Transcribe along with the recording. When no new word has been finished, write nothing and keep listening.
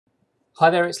Hi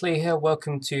there, it's Lee here.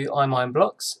 Welcome to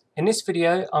iMineBlocks. In this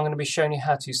video, I'm going to be showing you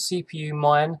how to CPU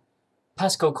mine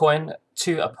PascalCoin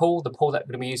to a pool. The pool that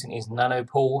we're going to be using is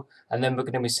Nanopool, and then we're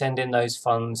going to be sending those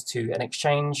funds to an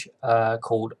exchange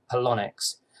called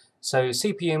Poloniex. So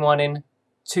CPU mining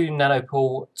to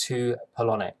Nanopool to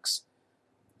Poloniex.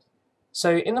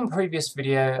 So in the previous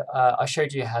video, I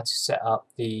showed you how to set up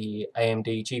the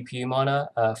AMD GPU miner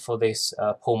for this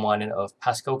pool mining of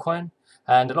PascalCoin.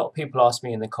 And a lot of people ask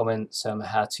me in the comments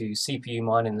how to CPU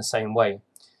mine in the same way.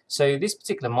 So this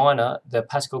particular miner, the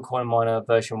PascalCoin miner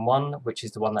version 1, which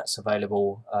is the one that's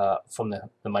available from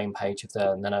the main page of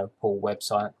the Nanopool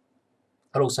website.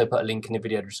 I'll also put a link in the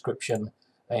video description,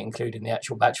 including the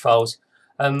actual batch files.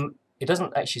 It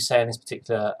doesn't actually say in this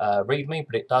particular README,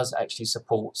 but it does actually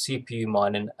support CPU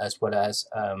mining as well as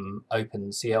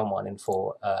OpenCL mining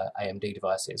for AMD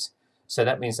devices. So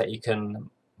that means that you can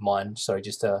mine, sorry,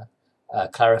 just to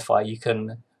clarify, you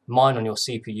can mine on your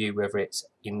CPU whether it's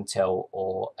Intel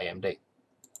or AMD.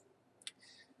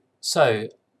 So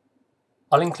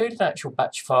I'll include an actual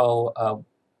batch file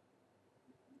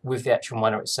with the actual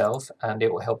miner itself, and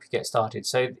it will help you get started.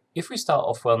 So if we start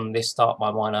off on this Start My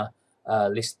Miner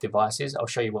list of devices, I'll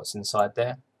show you what's inside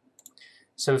there.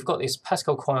 So we've got this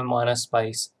PascalCoin miner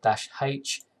space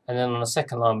 -h, and then on the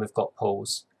second line we've got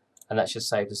pools, and that's just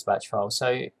saved as a batch file.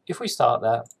 So if we start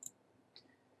that,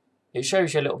 it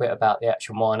shows you a little bit about the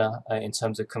actual miner in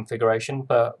terms of configuration,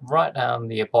 but right down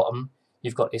the bottom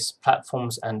you've got this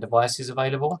platforms and devices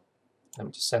available. Let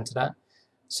me just center that.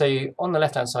 So on the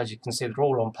left hand side you can see they're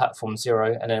all on platform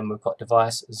 0, and then we've got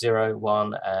device 0,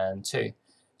 1 and 2.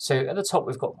 So at the top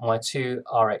we've got my two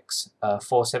RX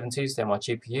 470s, they're my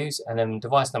GPUs, and then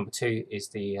device number 2 is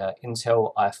the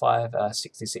Intel i5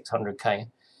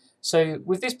 6600K. So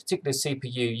with this particular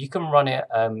CPU, you can run it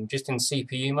just in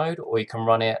CPU mode, or you can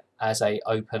run it as a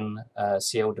open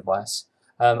CL device.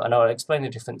 And I'll explain the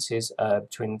differences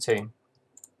between the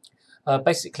two.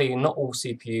 Basically, not all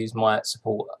CPUs might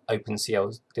support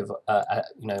OpenCL,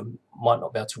 might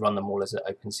not be able to run them all as an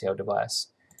OpenCL device.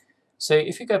 So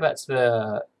if you go back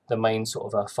to the main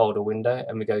sort of folder window,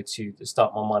 and we go to the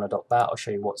startmyminer.bat, I'll show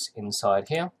you what's inside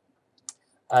here.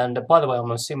 And by the way,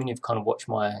 I'm assuming you've kind of watched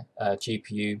my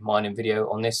GPU mining video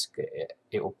on this.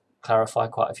 It will clarify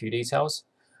quite a few details,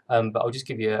 but I'll just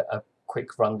give you a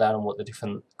quick rundown on what the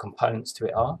different components to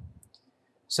it are.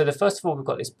 So first of all, we've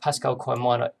got this PascalCoin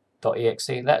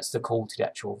miner.exe. That's the call to the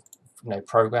actual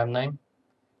program name.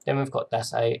 Then we've got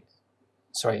 -s,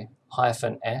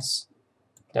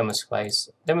 then with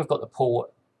space. Then we've got the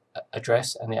port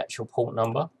address and the actual port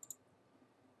number.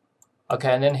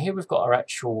 Okay, and then here we've got our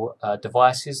actual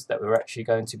devices that we're actually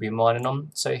going to be mining on.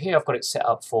 So here I've got it set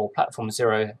up for platform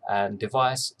 0 and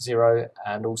device 0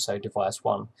 and also device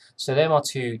 1. So they're my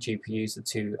two GPUs, the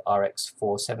two RX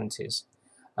 470s.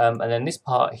 And then this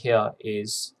part here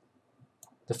is,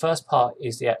 the first part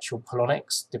is the actual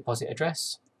Poloniex deposit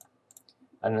address.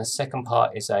 And the second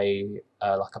part is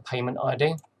like a payment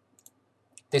ID.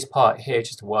 This part here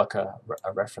just to work a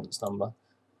reference number.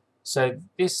 So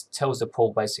this tells the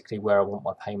pool basically where I want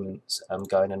my payments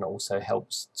going, and it also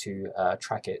helps to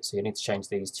track it. So you need to change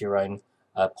these to your own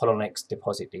Poloniex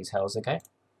deposit details, okay?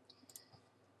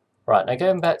 Right, now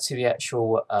going back to the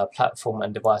actual platform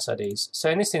and device IDs. So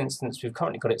in this instance, we've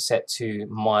currently got it set to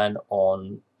mine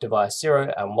on device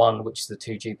 0 and 1, which is the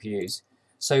two GPUs.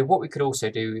 So what we could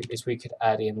also do is we could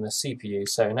add in the CPU.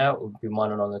 So now it would be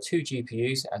mining on the two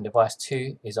GPUs, and device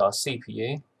 2 is our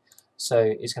CPU. So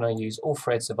it's going to use all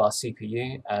threads of our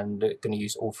CPU and going to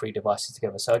use all three devices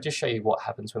together. So I'll just show you what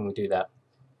happens when we do that.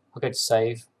 I'll go to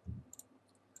save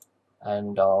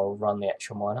and I'll run the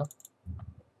actual miner.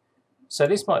 So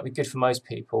this might be good for most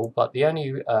people, but the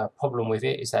only problem with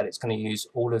it is that it's going to use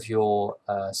all of your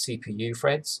CPU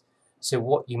threads. So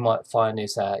what you might find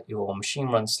is that your machine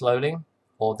runs slowly,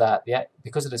 or that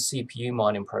because of the CPU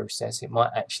mining process, it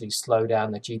might actually slow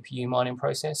down the GPU mining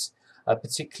process.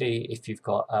 Particularly if you've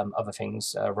got other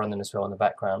things running as well in the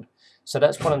background. So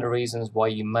that's one of the reasons why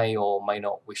you may or may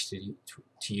not wish to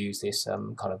use this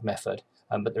kind of method.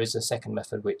 But there is a second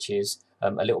method which is a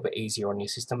little bit easier on your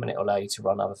system, and it will allow you to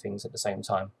run other things at the same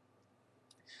time.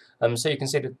 So you can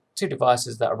see the two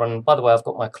devices that are running. By the way, I've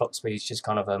got my clock speeds just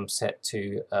kind of set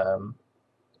to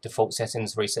default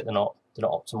settings, reset. They're not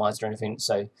optimized or anything,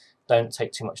 so don't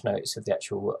take too much notice of the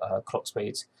actual clock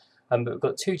speeds. But we've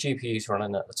got two GPUs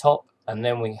running at the top, and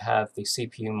then we have the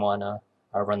CPU miner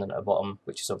running at the bottom,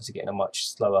 which is obviously getting a much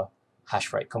slower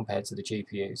hash rate compared to the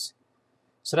GPUs.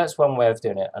 So that's one way of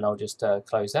doing it, and I'll just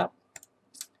close that.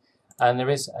 And there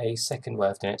is a second way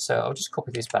of doing it. So I'll just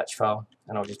copy this batch file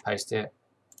and I'll just paste it,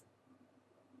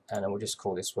 and then we'll just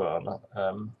call this one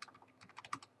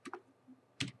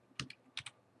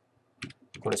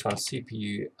We'll call this one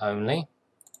CPU only.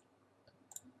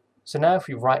 So now if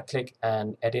we right click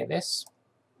and edit this,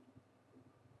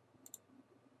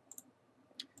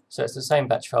 so it's the same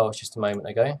batch file as just a moment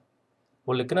ago.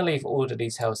 Well, we're going to leave all the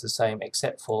details the same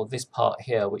except for this part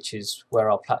here, which is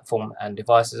where our platform and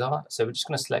devices are. So we're just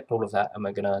going to select all of that and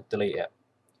we're going to delete it.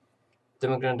 Then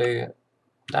we're going to do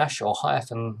dash or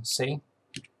 -C.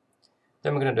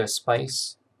 Then we're going to do a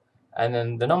space. And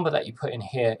then the number that you put in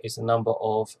here is the number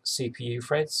of CPU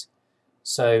threads.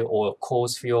 So, or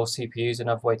cores for your CPU is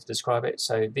another way to describe it.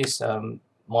 So this,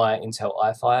 my Intel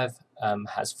i5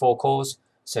 has 4 cores.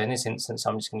 So in this instance,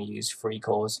 I'm just going to use 3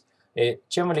 cores.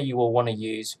 Generally, you will want to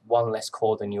use 1 less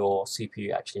core than your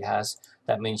CPU actually has.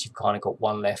 That means you've kind of got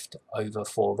 1 left over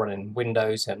for running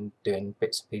Windows and doing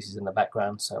bits and pieces in the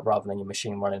background. So rather than your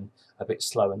machine running a bit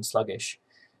slow and sluggish.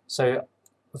 So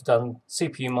we've done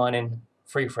CPU mining,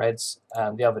 3 threads,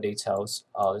 and the other details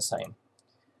are the same.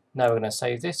 Now we're going to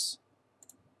save this.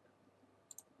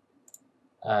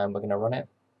 And we're going to run it.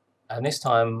 And this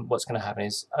time what's going to happen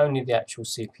is only the actual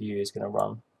CPU is going to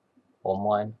run or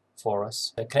mine for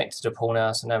us. They're connected to the pool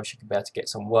now, so now we should be able to get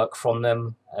some work from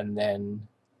them, and then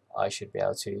I should be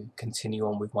able to continue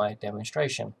on with my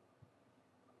demonstration.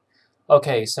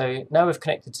 Okay, so now we've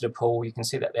connected to the pool, you can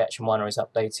see that the actual miner is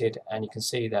updated, and you can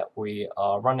see that we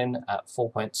are running at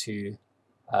 4.2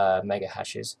 mega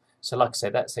hashes. So like I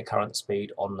said, that's the current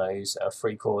speed on those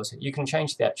 3 cores. You can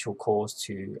change the actual cores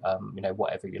to you know,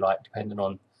 whatever you like, depending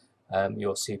on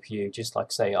your CPU. Just like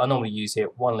I say, I normally use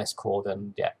it 1 less core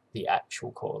than the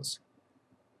actual cores.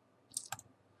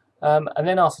 And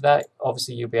then after that,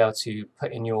 obviously you'll be able to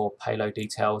put in your payload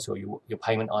details or your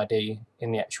payment ID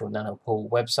in the actual Nanopool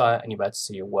website, and you'll be able to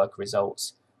see your work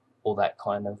results, all that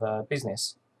kind of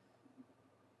business.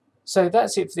 So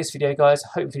that's it for this video, guys.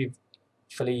 Hopefully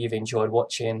you've enjoyed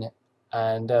watching,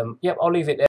 and yep, I'll leave it there.